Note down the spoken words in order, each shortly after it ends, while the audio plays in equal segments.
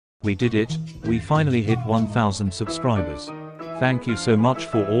We did it, we finally hit 1,000 subscribers. Thank you so much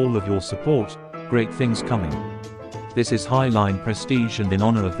for all of your support, great things coming. This is Highline Prestige, and in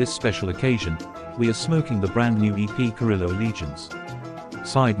honor of this special occasion, we are smoking the brand new EP Carillo Allegiance.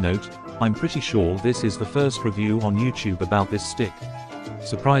 Side note, I'm pretty sure this is the first review on YouTube about this stick.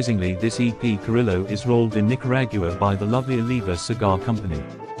 Surprisingly, this EP Carillo is rolled in Nicaragua by the lovely Oliva Cigar company.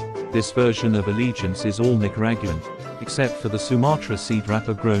 This version of Allegiance is all Nicaraguan, except for the Sumatra seed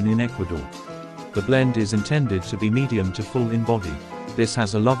wrapper grown in Ecuador. The blend is intended to be medium to full in body. This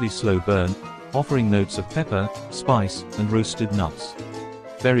has a lovely slow burn, offering notes of pepper, spice, and roasted nuts.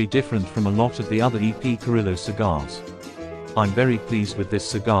 Very different from a lot of the other EP Carillo cigars. I'm very pleased with this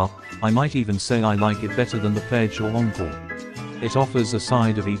cigar. I might even say I like it better than the Pledge or Encore. It offers a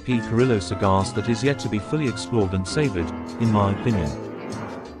side of EP Carillo cigars that is yet to be fully explored and savored, in my opinion.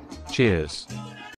 Cheers.